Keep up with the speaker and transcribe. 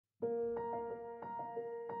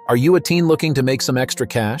Are you a teen looking to make some extra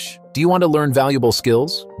cash? Do you want to learn valuable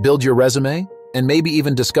skills, build your resume, and maybe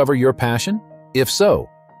even discover your passion? If so,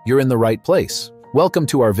 you're in the right place. Welcome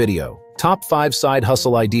to our video, Top 5 Side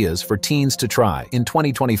Hustle Ideas for Teens to Try in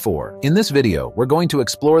 2024. In this video, we're going to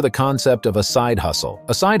explore the concept of a side hustle.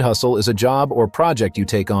 A side hustle is a job or project you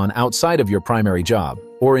take on outside of your primary job,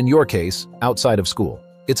 or in your case, outside of school.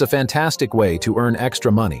 It's a fantastic way to earn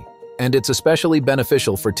extra money, and it's especially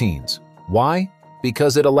beneficial for teens. Why?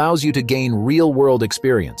 Because it allows you to gain real-world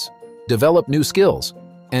experience, develop new skills,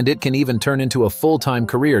 and it can even turn into a full-time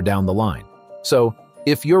career down the line. So,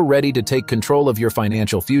 if you're ready to take control of your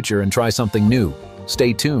financial future and try something new,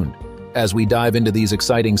 stay tuned. As we dive into these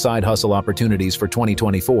exciting side hustle opportunities for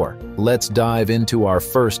 2024, let's dive into our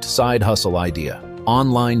first side hustle idea: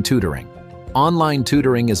 online tutoring. Online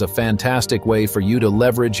tutoring is a fantastic way for you to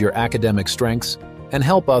leverage your academic strengths and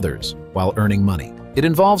help others while earning money. It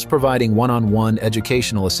involves providing one-on-one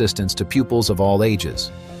educational assistance to pupils of all ages,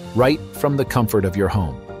 right from the comfort of your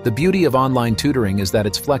home. The beauty of online tutoring is that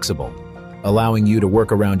it's flexible, allowing you to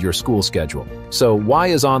work around your school schedule. So why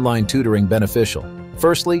is online tutoring beneficial?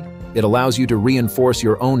 Firstly, it allows you to reinforce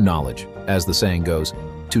your own knowledge. As the saying goes,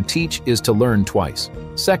 to teach is to learn twice.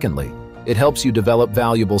 Secondly, it helps you develop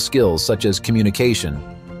valuable skills such as communication,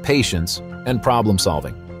 patience, and problem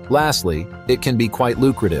solving. Lastly, it can be quite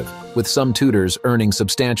lucrative, with some tutors earning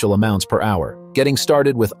substantial amounts per hour. Getting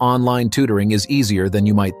started with online tutoring is easier than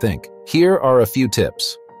you might think. Here are a few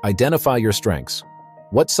tips. Identify your strengths.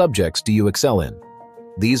 What subjects do you excel in?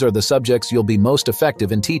 These are the subjects you'll be most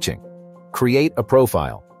effective in teaching. Create a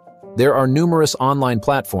profile. There are numerous online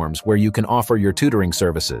platforms where you can offer your tutoring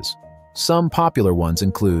services. Some popular ones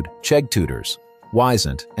include Chegg Tutors,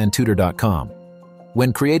 Wisent, and Tutor.com.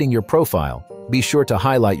 When creating your profile, be sure to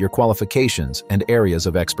highlight your qualifications and areas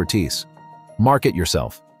of expertise. Market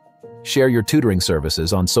yourself. Share your tutoring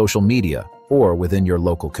services on social media or within your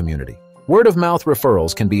local community. Word-of-mouth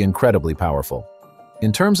referrals can be incredibly powerful.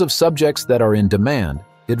 In terms of subjects that are in demand,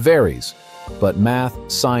 it varies, but math,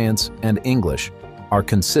 science, and English are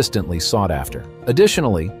consistently sought after.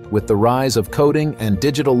 Additionally, with the rise of coding and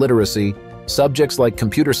digital literacy, subjects like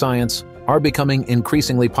computer science are becoming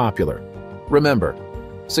increasingly popular. Remember,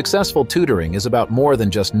 successful tutoring is about more than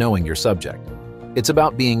just knowing your subject. It's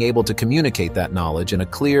about being able to communicate that knowledge in a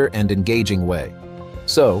clear and engaging way.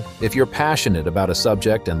 So, if you're passionate about a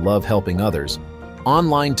subject and love helping others,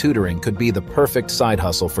 online tutoring could be the perfect side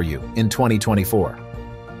hustle for you in 2024.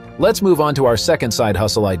 Let's move on to our second side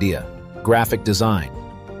hustle idea: graphic design.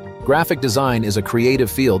 Graphic design is a creative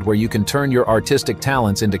field where you can turn your artistic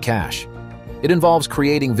talents into cash. It involves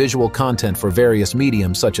creating visual content for various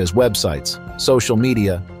mediums such as websites, social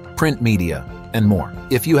media, print media, and more.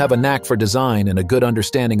 If you have a knack for design and a good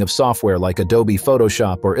understanding of software like Adobe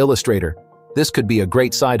Photoshop or Illustrator, this could be a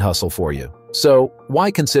great side hustle for you. So,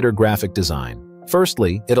 why consider graphic design?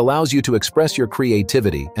 Firstly, it allows you to express your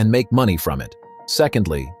creativity and make money from it.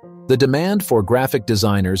 Secondly, the demand for graphic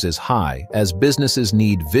designers is high as businesses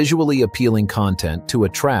need visually appealing content to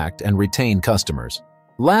attract and retain customers.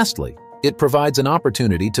 Lastly, it provides an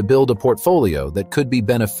opportunity to build a portfolio that could be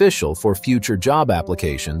beneficial for future job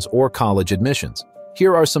applications or college admissions.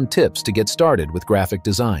 Here are some tips to get started with graphic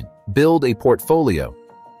design. Build a portfolio.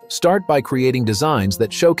 Start by creating designs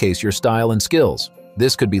that showcase your style and skills.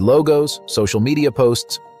 This could be logos, social media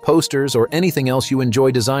posts, posters, or anything else you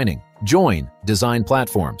enjoy designing. Join design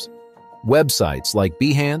platforms. Websites like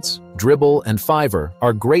Behance, Dribbble, and Fiverr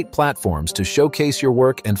are great platforms to showcase your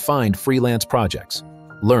work and find freelance projects.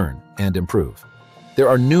 Learn and improve. There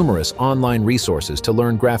are numerous online resources to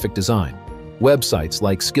learn graphic design. Websites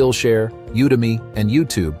like Skillshare, Udemy, and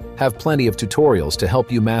YouTube have plenty of tutorials to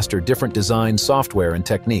help you master different design software and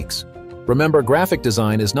techniques. Remember, graphic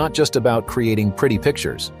design is not just about creating pretty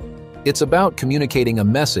pictures. It's about communicating a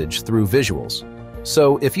message through visuals.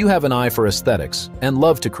 So, if you have an eye for aesthetics and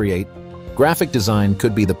love to create, graphic design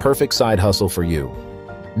could be the perfect side hustle for you.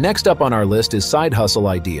 Next up on our list is side hustle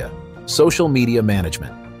idea: social media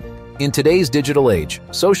management. In today's digital age,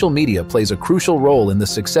 social media plays a crucial role in the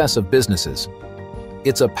success of businesses.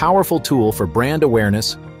 It's a powerful tool for brand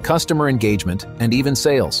awareness, customer engagement, and even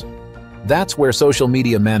sales. That's where social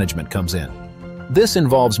media management comes in. This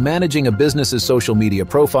involves managing a business's social media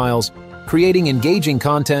profiles, creating engaging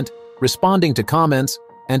content, responding to comments,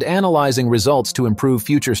 and analyzing results to improve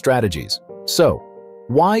future strategies. So,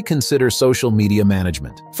 why consider social media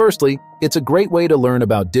management? Firstly, it's a great way to learn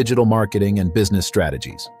about digital marketing and business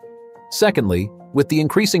strategies. Secondly, with the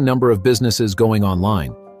increasing number of businesses going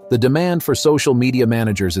online, the demand for social media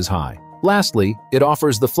managers is high. Lastly, it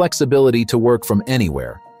offers the flexibility to work from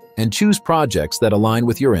anywhere, and choose projects that align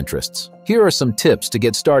with your interests. Here are some tips to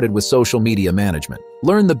get started with social media management.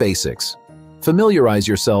 Learn the basics. Familiarize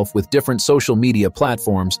yourself with different social media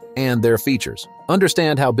platforms and their features.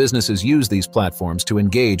 Understand how businesses use these platforms to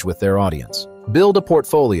engage with their audience. Build a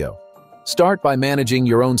portfolio. Start by managing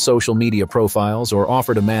your own social media profiles or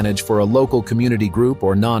offer to manage for a local community group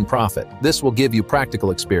or nonprofit. This will give you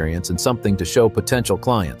practical experience and something to show potential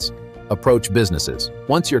clients. Approach businesses.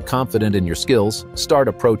 Once you're confident in your skills, start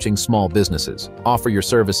approaching small businesses. Offer your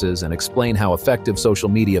services and explain how effective social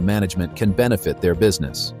media management can benefit their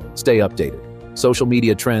business. Stay updated. Social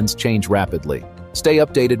media trends change rapidly. Stay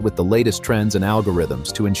updated with the latest trends and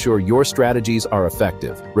algorithms to ensure your strategies are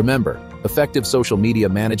effective. Remember, effective social media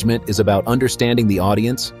management is about understanding the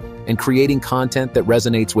audience and creating content that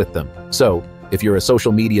resonates with them. So, if you're a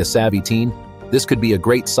social media savvy teen, this could be a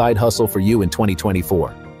great side hustle for you in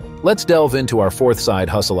 2024. Let's delve into our fourth side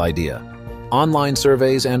hustle idea: online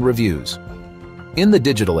surveys and reviews. In the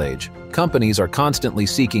digital age, companies are constantly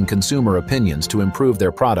seeking consumer opinions to improve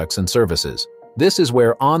their products and services. This is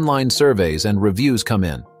where online surveys and reviews come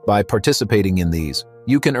in. By participating in these,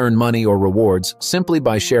 you can earn money or rewards simply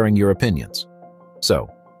by sharing your opinions. So,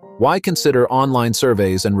 why consider online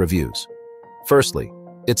surveys and reviews? Firstly,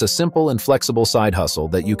 it's a simple and flexible side hustle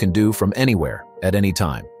that you can do from anywhere, at any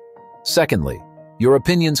time. Secondly, your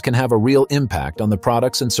opinions can have a real impact on the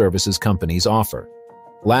products and services companies offer.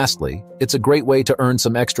 Lastly, it's a great way to earn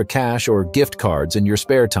some extra cash or gift cards in your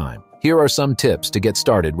spare time. Here are some tips to get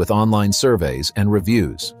started with online surveys and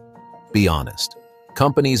reviews. Be honest.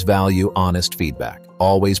 Companies value honest feedback.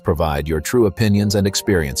 Always provide your true opinions and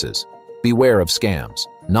experiences. Beware of scams.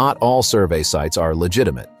 Not all survey sites are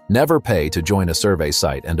legitimate. Never pay to join a survey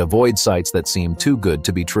site and avoid sites that seem too good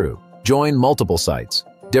to be true. Join multiple sites.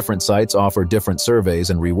 Different sites offer different surveys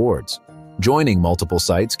and rewards. Joining multiple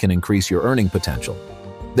sites can increase your earning potential.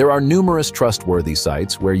 There are numerous trustworthy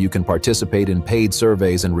sites where you can participate in paid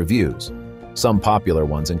surveys and reviews. Some popular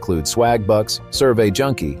ones include Swagbucks, Survey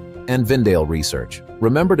Junkie, and Vindale Research.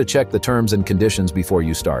 Remember to check the terms and conditions before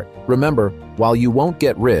you start. Remember, while you won't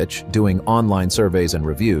get rich doing online surveys and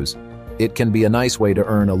reviews, it can be a nice way to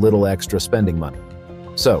earn a little extra spending money.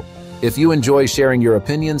 So, if you enjoy sharing your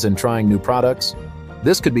opinions and trying new products,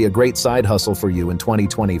 this could be a great side hustle for you in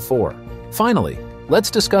 2024. Finally, let's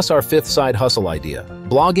discuss our fifth side hustle idea: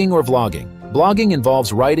 blogging or vlogging. Blogging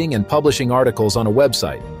involves writing and publishing articles on a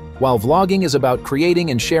website, while vlogging is about creating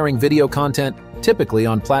and sharing video content, typically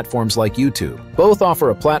on platforms like YouTube. Both offer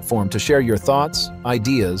a platform to share your thoughts,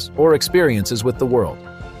 ideas, or experiences with the world.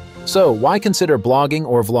 So, why consider blogging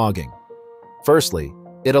or vlogging? Firstly,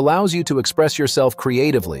 it allows you to express yourself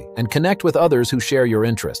creatively and connect with others who share your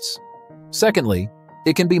interests. Secondly,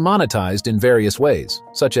 it can be monetized in various ways,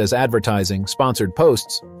 such as advertising, sponsored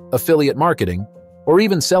posts, affiliate marketing, or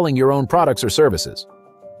even selling your own products or services.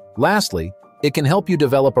 Lastly, it can help you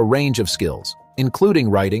develop a range of skills, including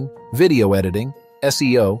writing, video editing,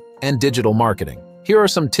 SEO, and digital marketing. Here are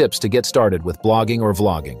some tips to get started with blogging or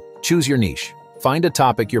vlogging. Choose your niche. Find a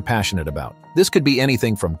topic you're passionate about. This could be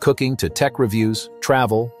anything from cooking to tech reviews,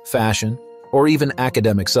 travel, fashion, or even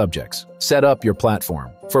academic subjects. Set up your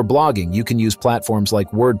platform. For blogging, you can use platforms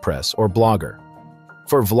like WordPress or Blogger.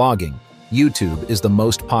 For vlogging, YouTube is the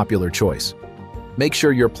most popular choice. Make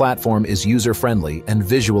sure your platform is user-friendly and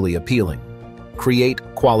visually appealing. Create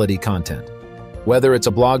quality content. Whether it's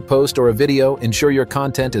a blog post or a video, ensure your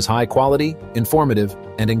content is high quality, informative,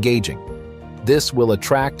 and engaging. This will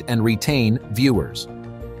attract and retain viewers.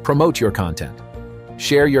 Promote your content.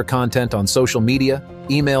 Share your content on social media,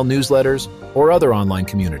 email newsletters, or other online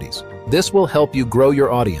communities. This will help you grow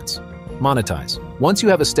your audience. Monetize. Once you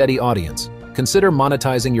have a steady audience, consider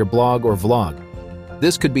monetizing your blog or vlog.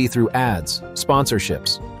 This could be through ads,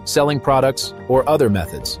 sponsorships, selling products, or other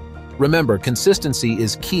methods. Remember, consistency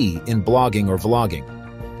is key in blogging or vlogging.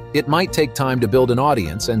 It might take time to build an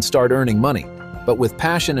audience and start earning money, but with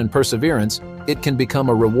passion and perseverance, it can become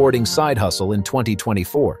a rewarding side hustle in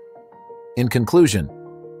 2024. In conclusion,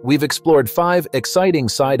 we've explored 5 exciting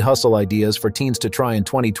side hustle ideas for teens to try in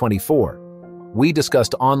 2024. We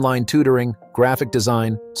discussed online tutoring, graphic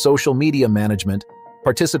design, social media management,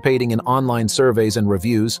 participating in online surveys and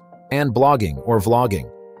reviews, and blogging or vlogging.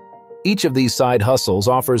 Each of these side hustles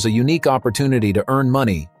offers a unique opportunity to earn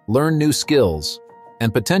money, learn new skills,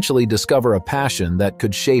 and potentially discover a passion that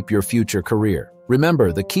could shape your future career.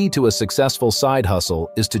 Remember, the key to a successful side hustle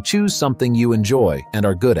is to choose something you enjoy and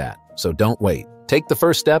are good at, so don't wait. Take the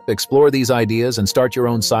first step, explore these ideas, and start your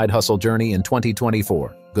own side hustle journey in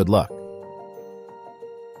 2024. Good luck.